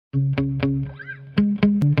One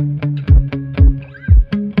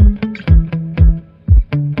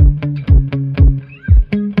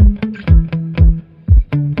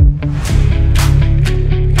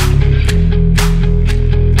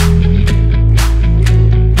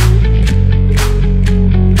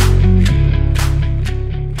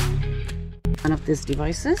of these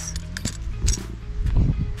devices.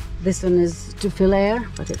 This one is to fill air,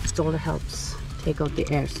 but it still helps take out the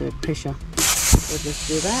air, so pressure. So just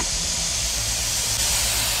do that,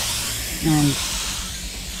 and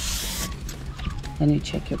then you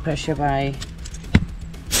check your pressure by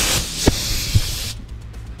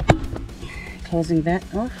closing that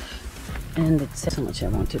off, and it's how much I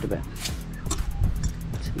wanted about.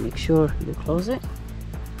 So make sure you close it.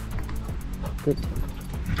 Good.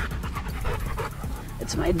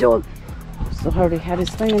 It's my dog. So already had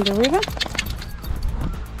his swing in the river.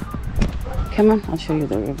 Come on, I'll show you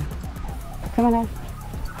the river. Come on out.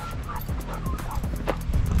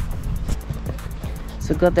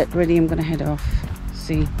 So got that ready. I'm gonna head off.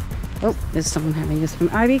 See. Oh, there's someone having a swim.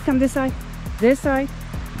 Ivy, come this side. This side.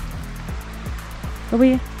 Over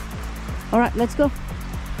here. All right, let's go.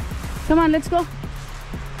 Come on, let's go.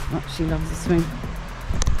 Oh, she loves to swim.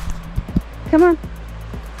 Come on.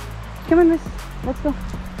 Come on, miss. Let's go.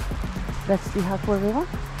 That's the Howqua River.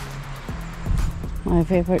 My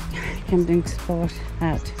favorite camping spot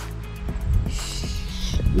at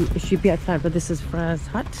Sheepyard Flat, but this is Wrens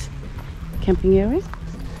Hut camping area.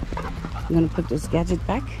 I'm going to put this gadget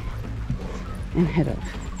back and head off.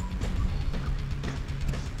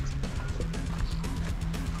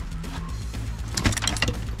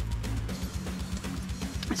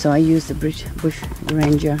 So I use the Bush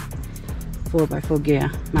Ranger 4x4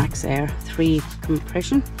 gear Max Air 3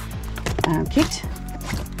 compression kit,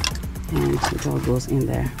 and it all goes in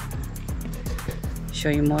there. Show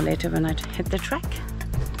you more later when I hit the track.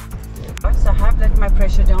 So I have let my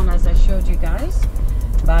pressure down as I showed you guys,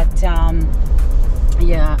 but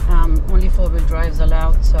yeah, only 4-wheel drives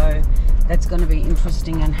allowed, so that's going to be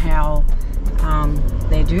interesting and how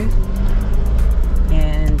they do.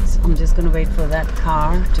 And I'm just going to wait for that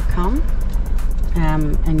car to come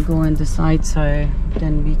and go in the side, so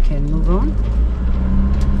then we can move on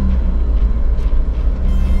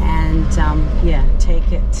and yeah,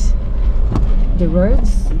 take it. The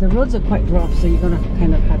roads are quite rough, so you're gonna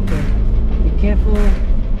kind of have to be careful,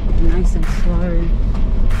 nice and slow,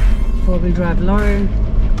 4-wheel drive low.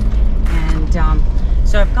 And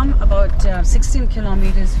so I've come about 16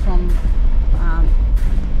 kilometers from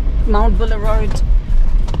Mount Buller Road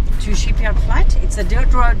to Sheepyard Flat. It's a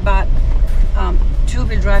dirt road, but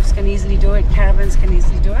 2-wheel drives can easily do it, caravans can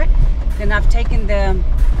easily do it. Then I've taken the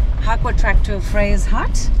Howqua track to Wrens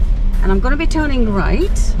Hut, and I'm going to be turning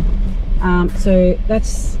right. So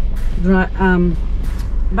that's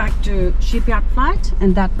back to Sheepyard Flat,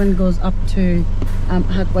 and that one goes up to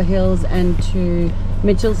Howqua Hills and to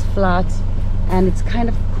Mitchell's Flat, and it's kind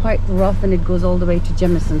of quite rough, and it goes all the way to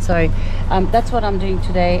Jamieson. So that's what I'm doing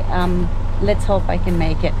today. Let's hope I can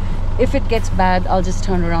make it. If it gets bad, I'll just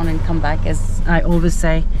turn around and come back. As I always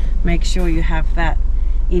say, make sure you have that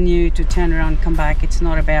in you to turn around and come back. It's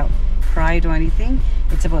not about pride or anything,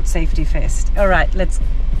 it's about safety first. All right, let's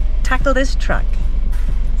tackle this truck.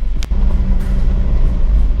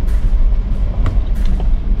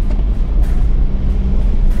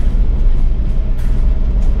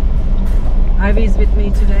 Ivy's with me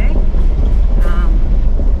today.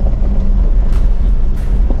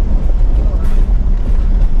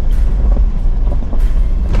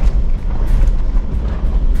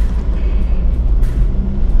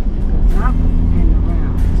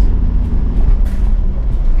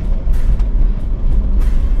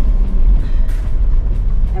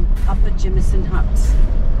 Jamieson Huts.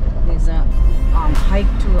 There's a hike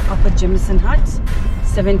to Upper Jamieson Huts,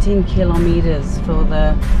 17 kilometers for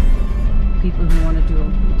the people who want to do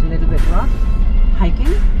it a little bit rough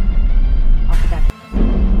hiking up that.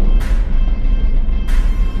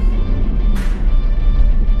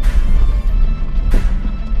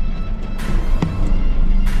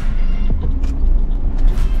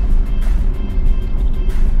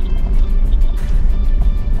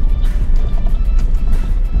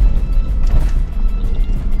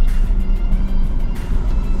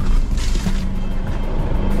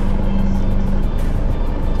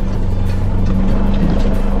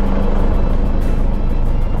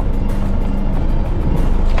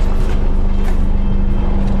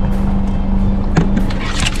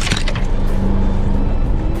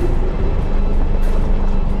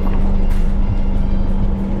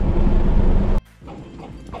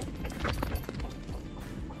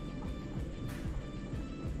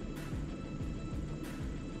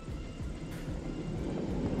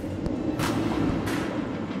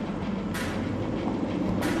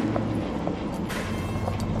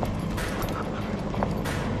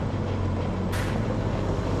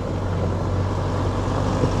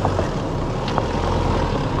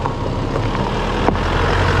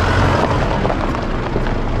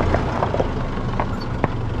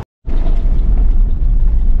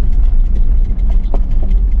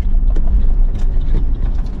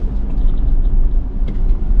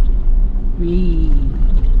 Yee.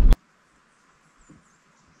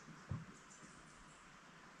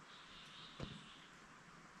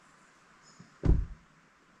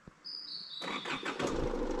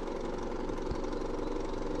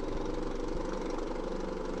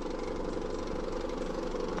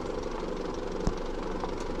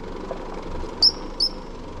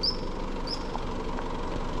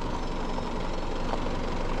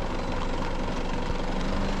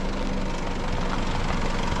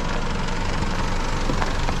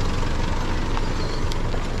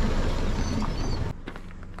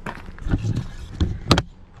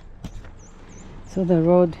 So the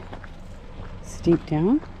road steep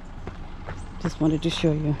down. Just wanted to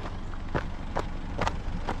show you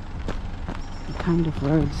the kind of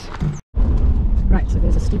roads. Right, so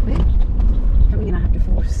there's a steep bit. Probably gonna have to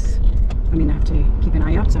force. I mean, I have to keep an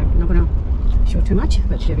eye out, so I'm not gonna show too much.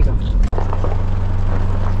 But there we go.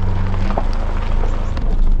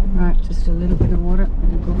 Right, just a little bit of water.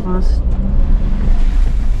 It'll go fast.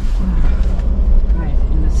 Right,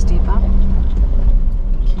 and a steep up.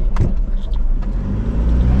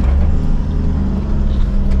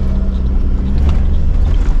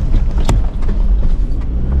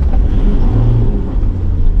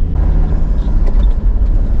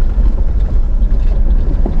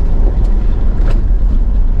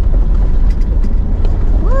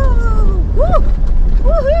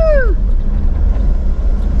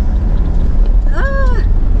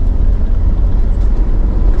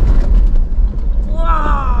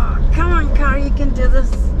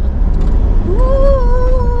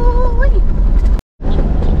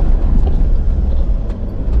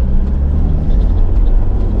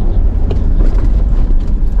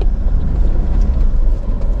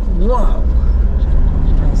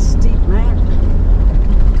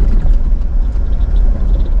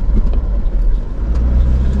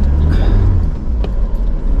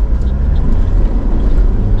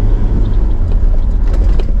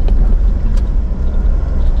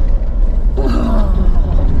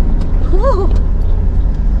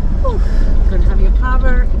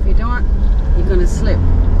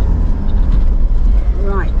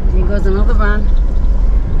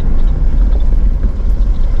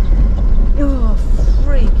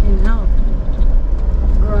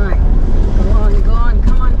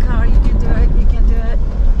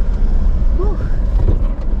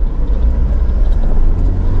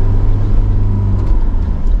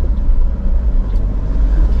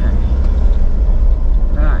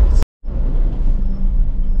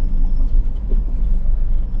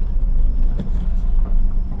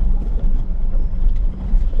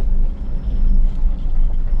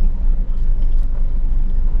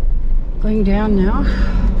 Going down now,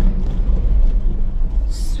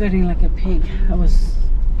 sweating like a pig. That was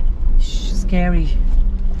scary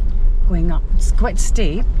going up. It's quite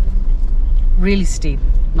steep, really steep,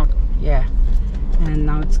 not, yeah. And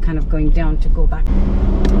now it's kind of going down to go back.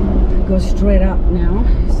 It goes straight up now,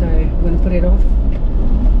 so I'm going to put it off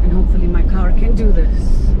and hopefully my car can do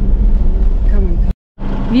this. Come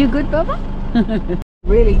on. You good, Bubba?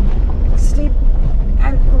 Really steep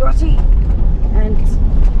and rutty and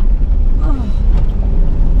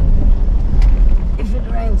if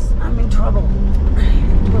it rains, I'm in trouble.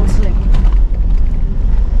 It will slip.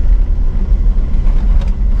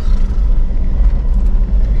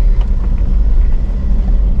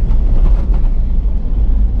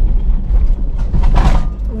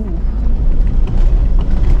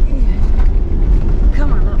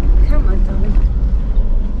 Come on up. Come on, darling.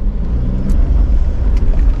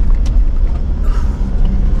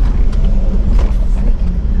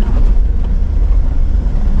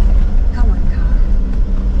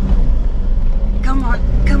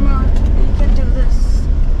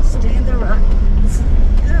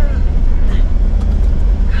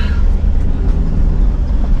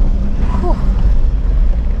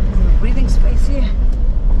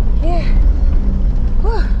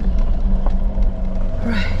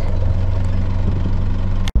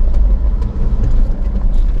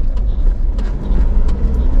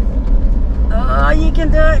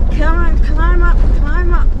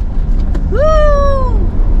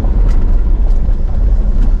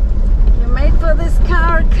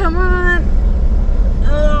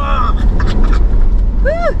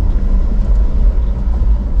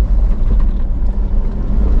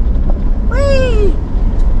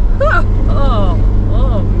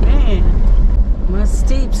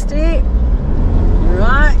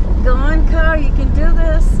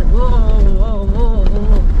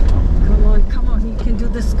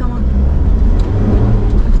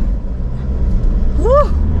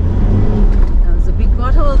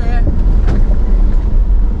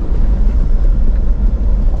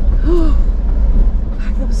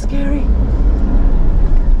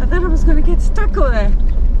 stuck over there.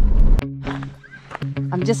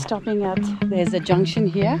 I'm just stopping at, there's a junction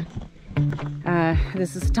here.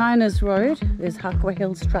 This is Steiners Road. There's Howqua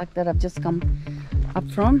Hills track that I've just come up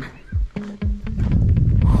from.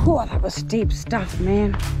 Oh, that was steep stuff,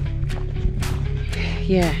 man.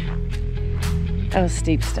 Yeah, that was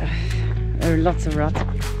steep stuff. There were lots of ruts.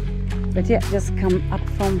 But yeah, just come up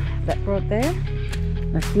from that road there.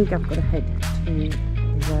 I think I've got to head to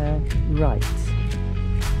the right.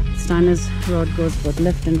 Steiners Road goes both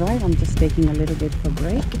left and right. I'm just taking a little bit of a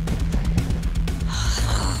break.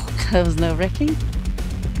 That was nerve-wracking,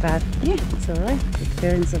 but yeah, it's all right. The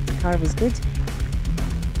experience of the car was good.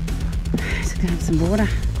 Just gonna have some water.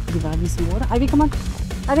 Give Ivy some water. Ivy, come on.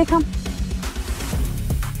 Ivy, come.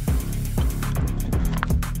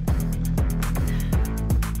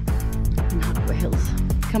 And Howqua Hills.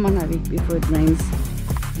 Come on, Ivy, before it rains.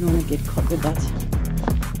 I don't want to get caught with that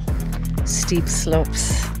steep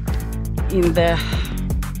slopes in the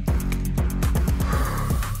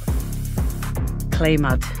clay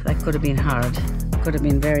mud. That could have been hard. Could have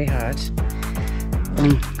been very hard.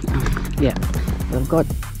 Yeah, we've got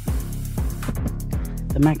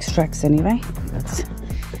the max tracks anyway. That's,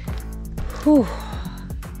 whew.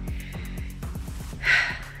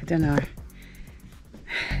 I don't know.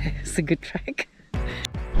 It's a good track.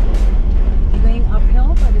 Going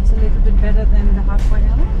uphill, but it's a little bit better than the Howqua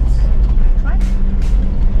Hills track.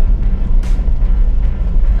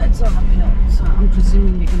 It's all uphill, so I'm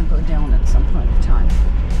presuming you're going to go down at some point in time.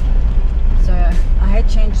 So I had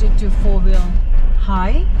changed it to 4-wheel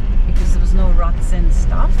high because there was no ruts and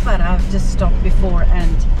stuff, but I've just stopped before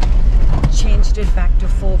and changed it back to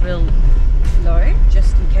 4-wheel low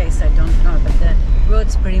just in case. I don't know, but the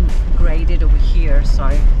road's pretty graded over here, so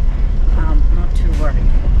I'm not too worried.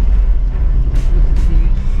 Look at the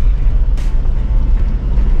views.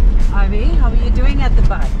 Ivy, how are you doing at the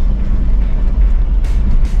back?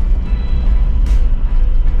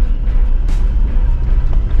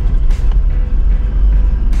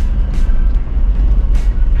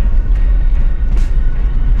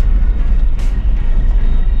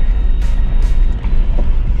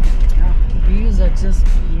 Just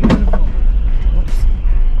beautiful. Whoops.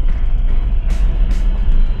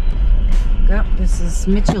 Yep, this is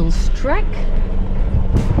Mitchell's track.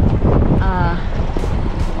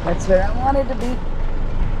 That's where I wanted to be.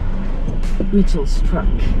 Mitchell's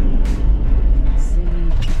track. See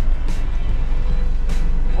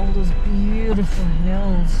all those beautiful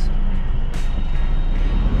hills.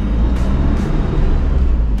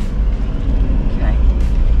 Okay,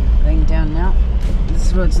 going down now.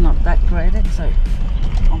 This road's not that graded, so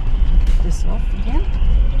I'll take this off again.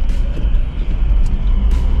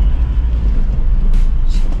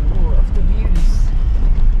 More of the views.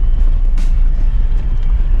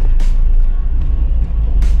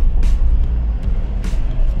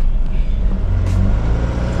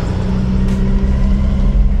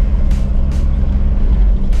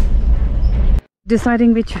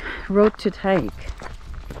 Deciding which road to take.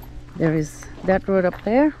 There is that road up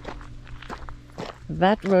there.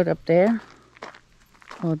 That road up there,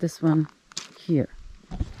 or this one here.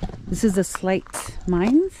 This is the Slate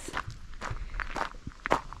mines.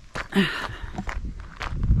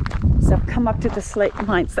 So I've come up to the Slate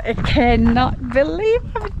mines. I cannot believe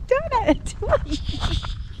I've done it.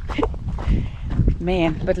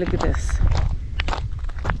 Man, but look at this.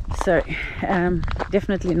 So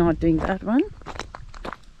definitely not doing that one.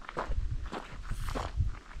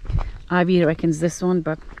 Ivy reckons this one,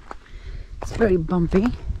 but it's very bumpy.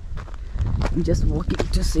 I'm just walking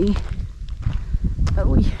to see.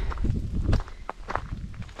 Oh,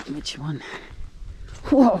 which one?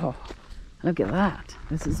 Whoa! Look at that.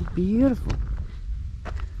 This is beautiful.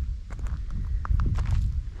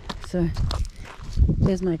 So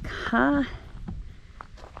there's my car.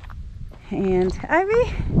 And Ivy,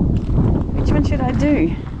 which one should I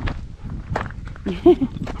do?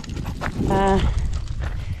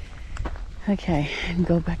 Okay, and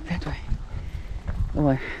go back that way.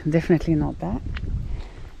 Well, definitely not that.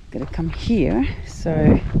 Gotta come here,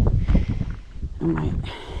 so I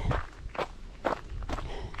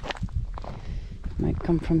might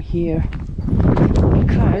come from here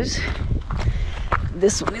because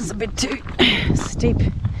this one is a bit too steep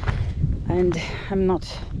and I'm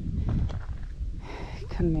not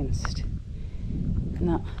convinced.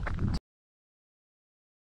 No.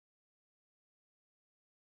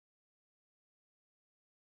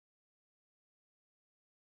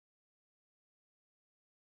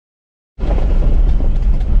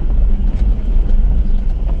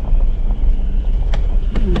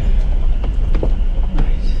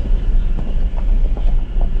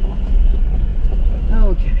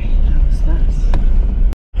 Okay, that was that.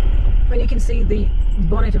 the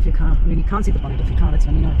bonnet of your car. I mean, you can't see the bonnet of your car, that's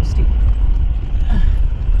when you know it was steep.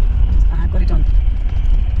 I've got it on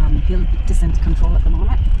hill descent control at the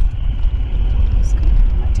moment. Just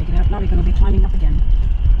gonna take it out. Now we're going to be climbing up again.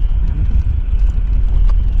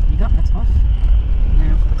 There you go, that's off.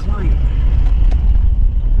 Now for the climb.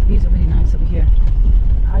 Views are really nice over here.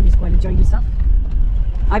 Ivy's quite enjoying herself.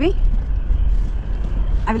 Ivy?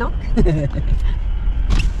 Ivy, look.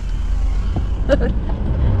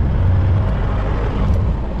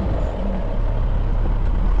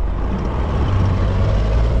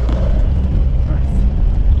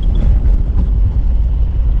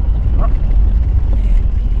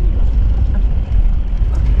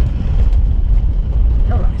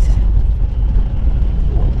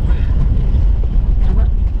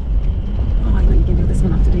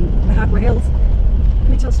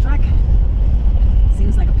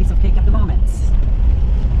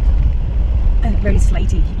 Very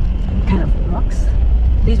slatey kind of rocks.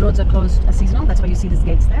 These roads are closed as seasonal, that's why you see these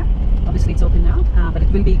gates there. Obviously it's open now, but it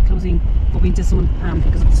will be closing for winter soon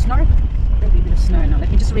because of the snow. There'll be a bit of snow now. Let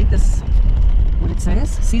me just read this, what it says.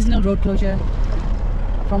 Seasonal road closure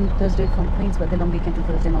from Thursday from Queensburg, the long weekend to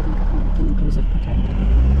Thursday, Northern inclusive. Okay.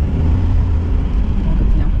 All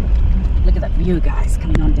good now. Look at that view, guys,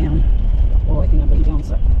 coming on down. Oh, I think I'm going down,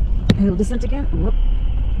 so hill descent again. Whoop.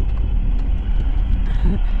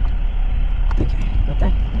 Okay, got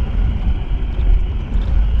that.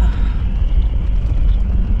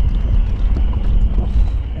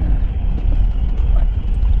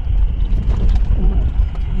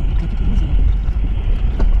 Okay, take it easy.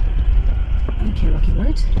 Okay, rocky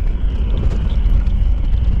road.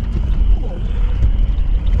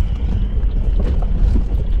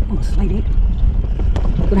 Oh, slightly.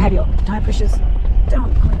 Gonna have your tire pressures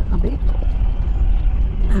down quite a bit.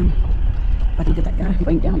 But look at that guy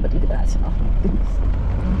going down, but look at that. Oh, goodness.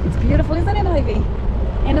 It's beautiful, isn't it, Ivy?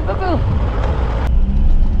 And a bubble.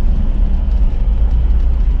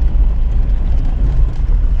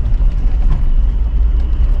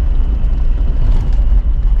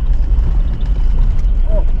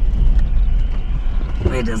 Oh.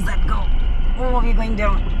 Where does that go? Oh, we're going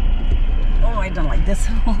down. Oh, I don't like this.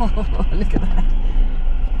 Oh, look at that.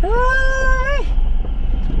 Ah.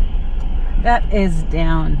 That is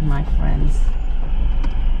down, my friends.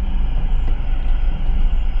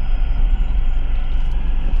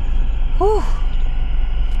 Whew.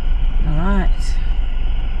 All right.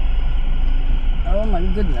 Oh my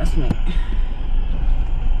goodness me.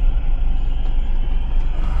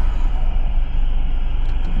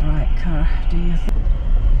 All right, car, do you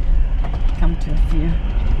come to a few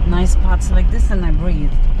nice parts like this and I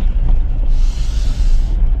breathe.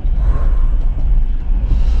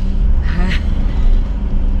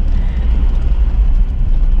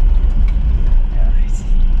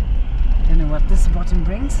 This bottom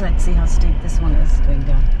brings. Let's see how steep this one is going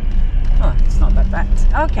down. Oh, it's not that bad.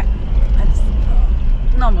 Okay, that's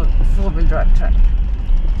normal four-wheel drive track.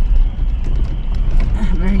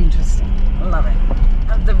 Very interesting. Love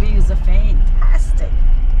it. The views are fantastic.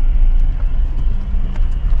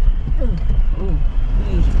 Ooh, ooh,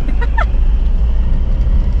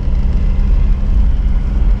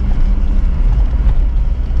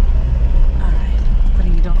 all right,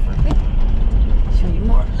 putting it off for a bit. Show you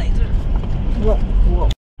more later. Whoa, whoa.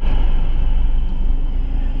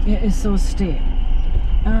 It is so steep.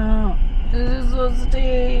 Oh, it is so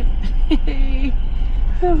steep.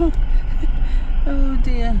 Oh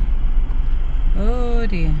dear. Oh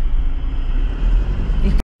dear.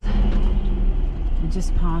 We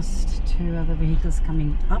just passed two other vehicles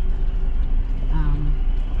coming up.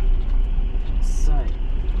 So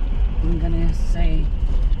I'm gonna say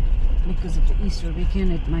because of the Easter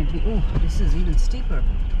weekend it might be, oh, this is even steeper.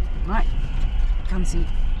 Right. Can't see.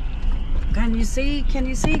 Can you see? Can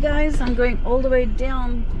you see, guys? I'm going all the way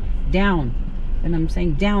down. Down. When I'm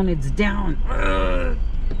saying down, it's down.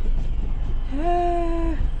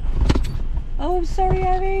 Oh, I'm sorry,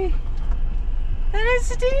 Abby. That is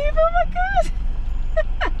steep. Oh my god.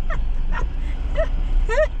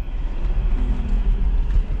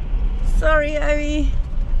 Sorry, Abby.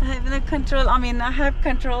 I have no control. I mean, I have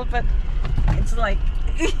control, but it's like.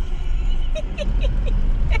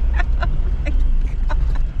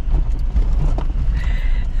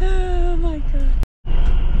 Oh my god.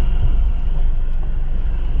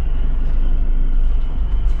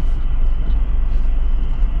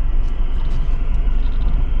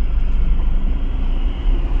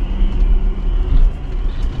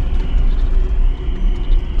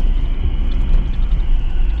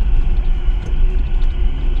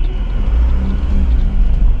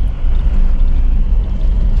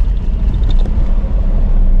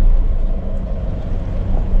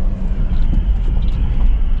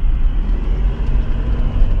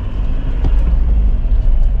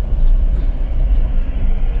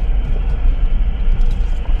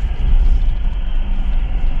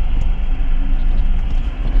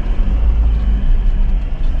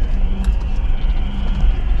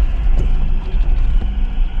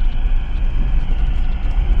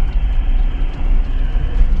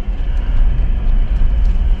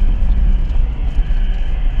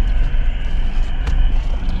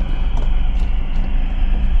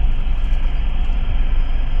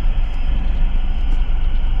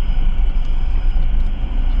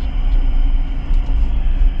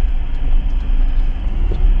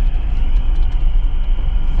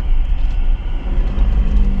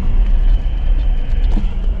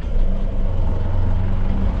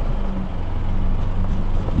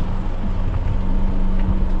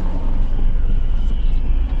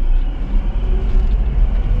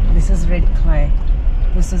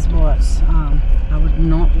 what I would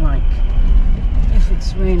not like if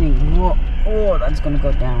it's raining. Whoa, oh, that's gonna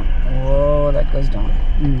go down. Oh, that goes down.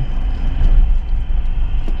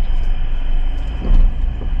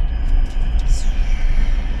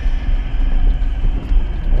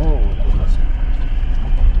 Oh, that goes down.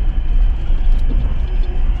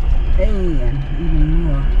 Hey, and even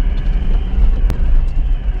more.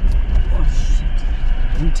 Oh shit,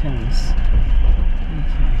 intense.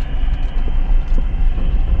 Okay.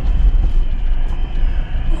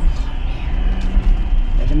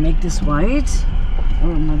 To make this wide,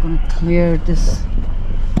 or am I going to clear this?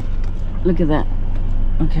 Look at that.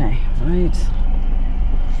 Okay, right.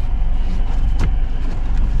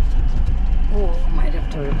 Oh, I might have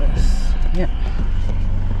to reverse. Yep.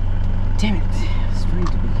 Damn it. It's trying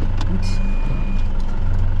to be good.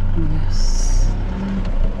 Yes.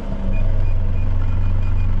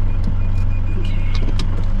 Okay.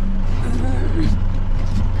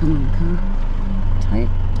 Come on, car. Tight.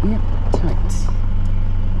 Yep, tight.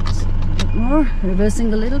 More,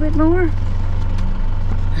 reversing a little bit more.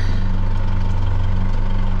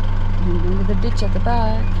 And then with the ditch at the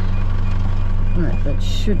back. Alright, that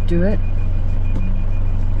should do it.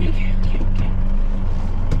 Okay.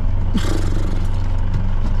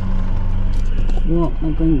 Well, I'm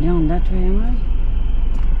not going down that way, am I?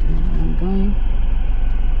 That's where I'm going.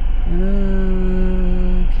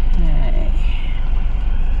 Okay.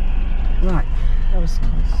 Right, that was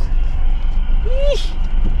close. Eesh.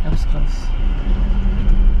 That was close.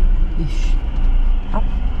 Ish. Up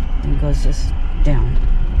and goes just down.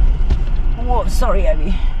 Whoa, sorry,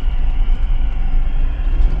 Abby.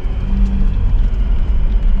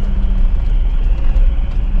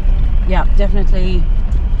 Yeah, definitely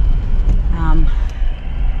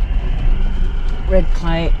red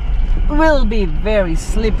clay will be very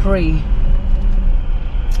slippery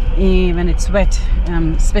when it's wet,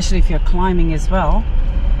 especially if you're climbing as well.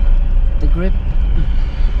 The grip.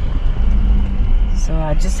 So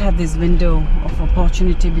I just had this window of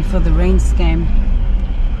opportunity before the rains came.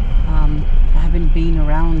 I haven't been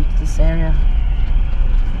around this area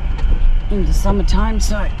in the summertime,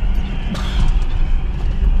 so I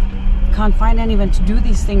can't find anyone to do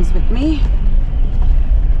these things with me.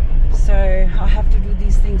 So I have to do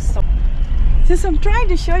these things. So I'm trying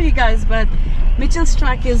to show you guys, but Mitchell's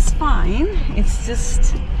track is fine. It's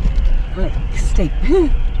just like steep.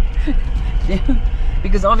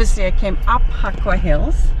 Because obviously I came up Howqua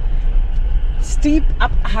Hills, steep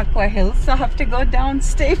up Howqua Hills, so I have to go down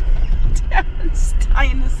steep down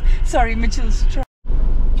Steiners. Sorry, Mitchell's track.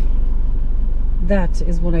 That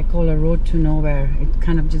is what I call a road to nowhere. It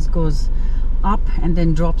kind of just goes up and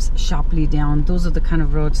then drops sharply down. Those are the kind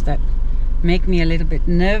of roads that make me a little bit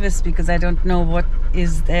nervous because I don't know what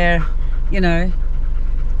is there, you know,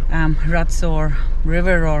 ruts or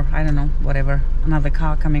river or I don't know, whatever, another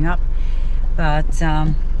car coming up. But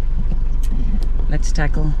let's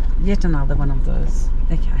tackle yet another one of those.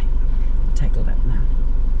 Okay, tackle that now.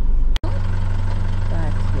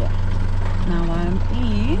 But yeah, now I'm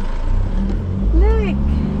in, look,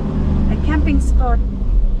 a camping spot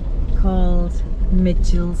called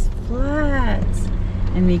Mitchell's Flat,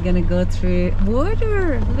 and we're gonna go through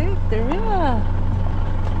water. Look, the river.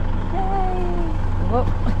 Yay! Whoa.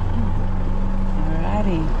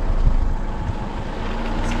 Alrighty.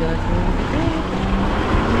 Go through the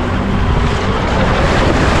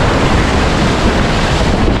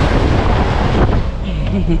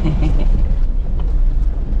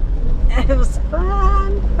It was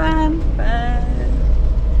fun.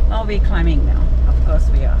 Oh, we're climbing now. Of course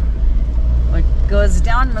we are. What goes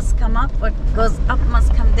down must come up. What goes up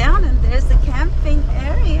must come down. And there's the camping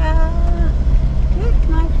area. Look,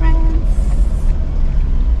 my friends.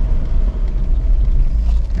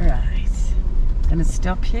 Right. Gonna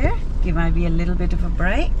stop here, give Ivy a little bit of a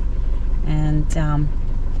break, and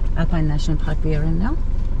Alpine National Park we are in now,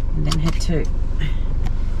 and then head to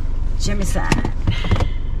Jamieson.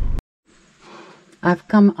 I've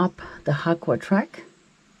come up the Howqua track,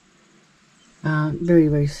 very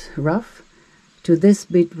rough. To this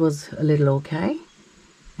bit was a little okay,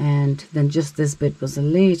 and then just this bit was a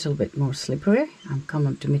little bit more slippery. I'm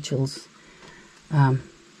coming up to Mitchell's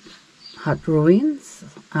hut ruins.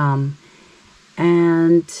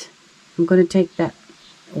 And I'm going to take that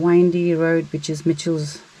windy road, which is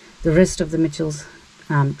Mitchell's, the rest of the Mitchell's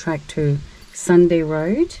track, to Sunday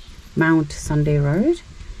Road, Mount Sunday Road.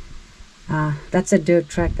 That's a dirt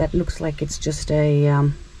track that looks like it's just a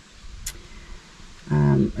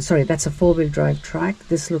sorry, that's a four-wheel drive track.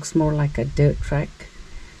 This looks more like a dirt track.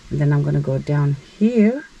 And then I'm going to go down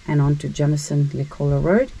here and onto Jamieson, Licola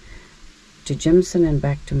Road, to Jamieson and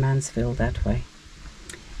back to Mansfield that way.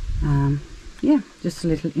 Yeah, just a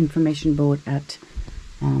little information board at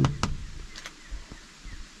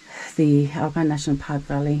the Howqua National Park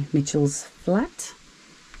Valley, Mitchell's Flat.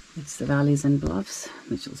 It's the Valleys and Bluffs,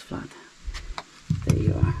 Mitchell's Flat. There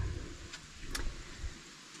you are.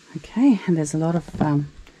 Okay, and there's a lot of,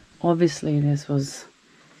 obviously this was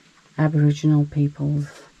Aboriginal people's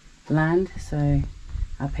land, so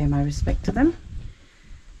I pay my respect to them.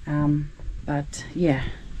 But yeah,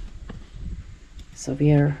 so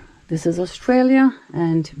this is Australia,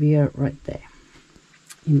 and we are right there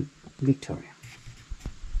in Victoria.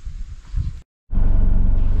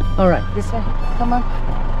 All right, this way, come on.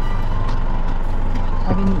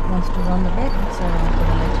 Abby wants to run the bed, so I'm going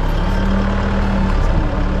to let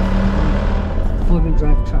her four-wheel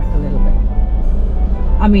drive track a little bit.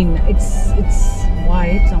 I mean, it's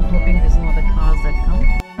wide, so I'm hoping there's no other cars that come.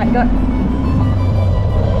 Right, go.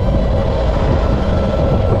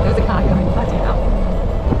 There's a car coming, bloody hell.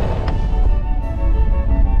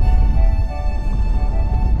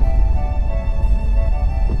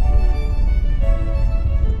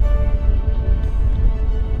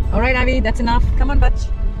 Alright, Abby, that's enough. Come on, Butch.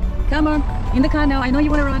 Come on. In the car now. I know you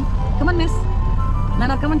want to run. Come on, miss.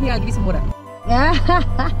 No, come on here. I'll give you some water.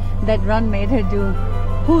 That run made her do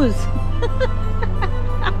who's.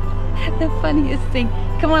 The funniest thing.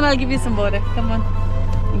 Come on, I'll give you some water. Come on.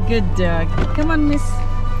 Good dog. Come on, miss.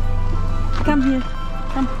 Come here.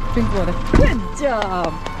 Come, drink water. Good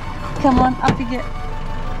job. Come on, up you get.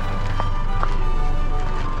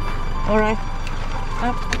 Alright.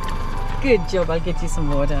 Up. Good job, I'll get you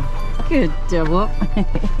some water. Good job.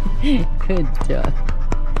 Good job.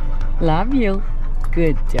 Love you.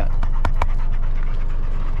 Good job.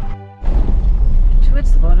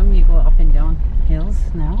 Towards the bottom you go up and down hills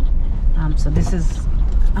now. So this is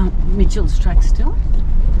Mitchell's track still.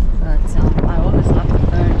 But I always love the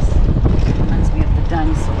birds. It reminds me of the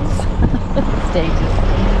dinosaurs stages.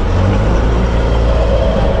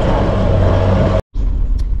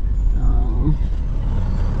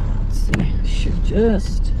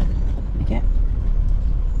 Just okay.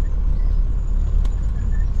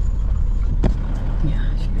 Yeah,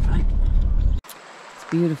 should be fine. It's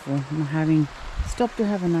beautiful. I'm stopped to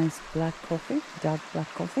have a nice black coffee, dark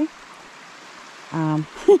black coffee.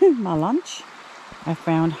 My lunch, I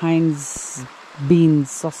found Heinz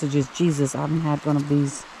beans sausages. Jesus, I haven't had one of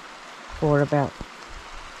these for about,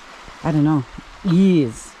 I don't know,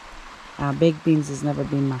 years. Baked beans has never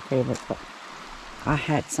been my favorite, but I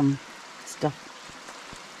had some stuff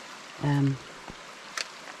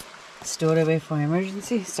stored away for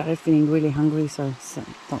emergency. Started feeling really hungry, so I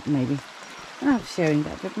thought maybe I'm sharing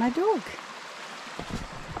that with my dog.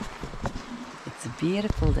 It's a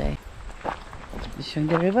beautiful day. You showing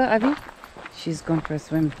the river, Abby? She's gone for a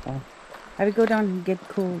swim. Oh. Abby, go down and get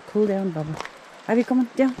cool down, Bubba. Abby, come on,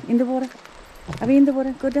 down in the water. Abby, in the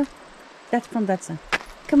water, go down. That's from that side.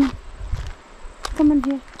 Come on. Come on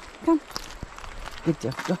here. Come. Good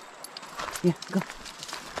job, go. Yeah, go.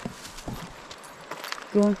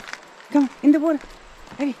 Go on. Come on, in the water.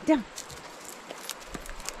 Abby, down.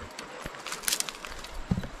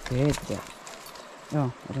 Good job.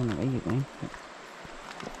 Oh, I don't know where you're going.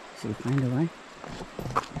 Should we find a way?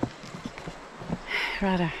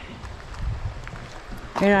 Righto.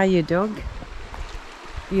 Where are you, dog?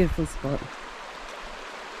 Beautiful spot.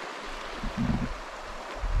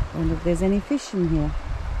 I wonder if there's any fish in here.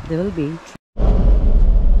 There will be.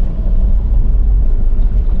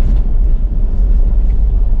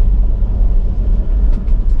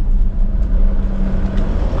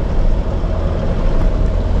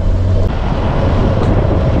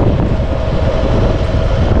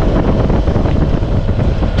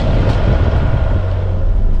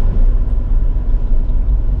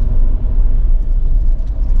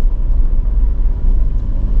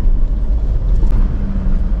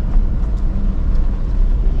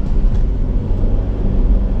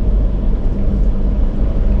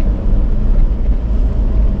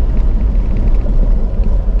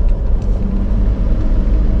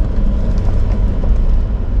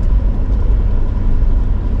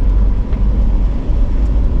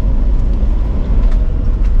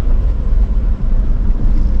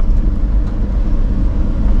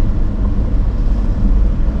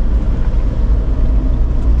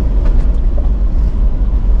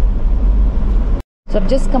 So I've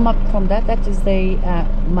just come up from that. That is the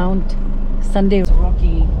Mount Sunday,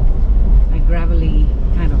 rocky, gravelly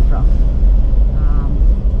kind of rough.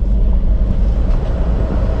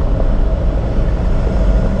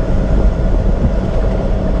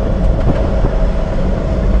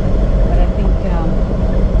 But I think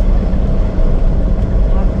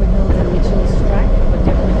Howqua Hills and Mitchell's track, but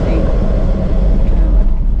definitely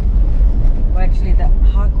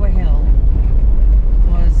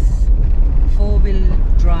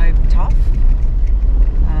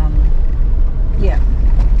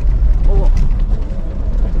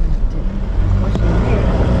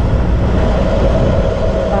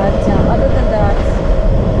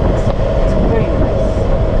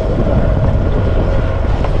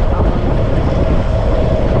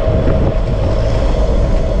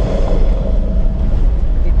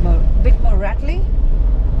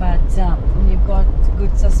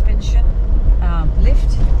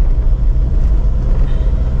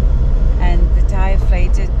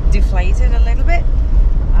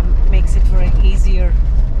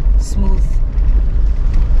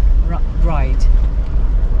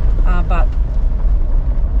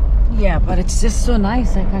it's just so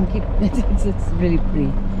nice. I can't keep it's really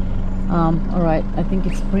pretty. All right, I think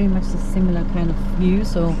it's pretty much a similar kind of view,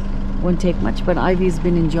 so won't take much. But Ivy's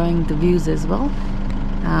been enjoying the views as well.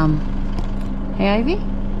 Hey Ivy,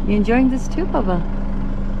 you enjoying this too, Papa?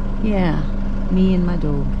 Yeah, me and my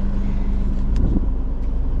dog.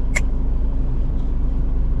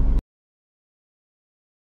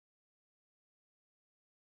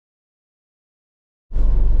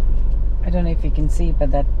 I don't know if you can see, but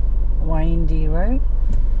that windy road,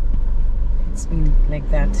 it's been like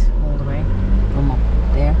that all the way from up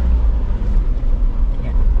there.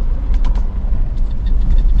 Yeah.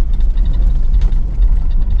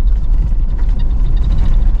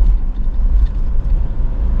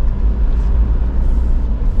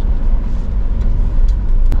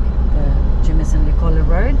 The Jamieson Licola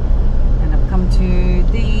road, and I've come to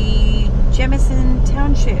the Jamieson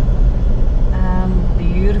township.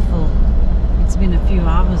 Beautiful. It's been a few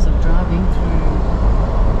hours of driving through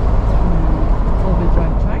four-wheel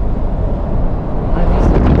drive track.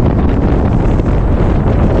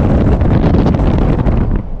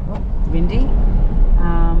 Windy.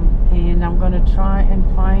 And I'm going to try and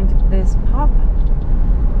find this pub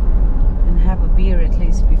and have a beer at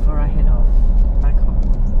least before I head off back home.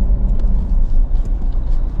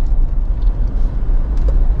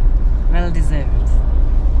 Well deserved.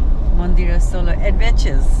 Mondira solo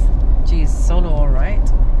adventures. Geez, solo alright,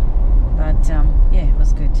 but yeah, it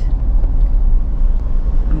was good.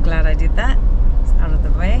 I'm glad I did that. It's out of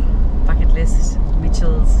the way. Bucket list,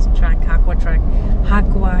 Mitchell's track, Howqua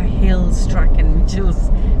Hills track, and Mitchell's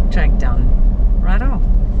track down. Right off.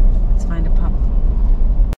 Let's find a pub.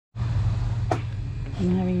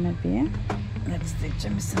 I'm having my beer. That's the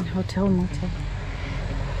Jamieson Hotel Motel.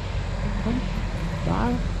 Oh,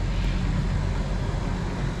 bar.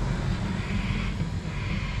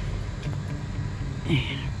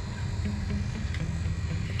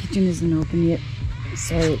 The kitchen isn't open yet,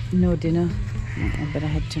 so no dinner. I better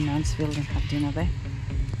head to Mansfield and have dinner there.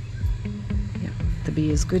 Yeah, the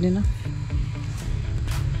beer is good enough.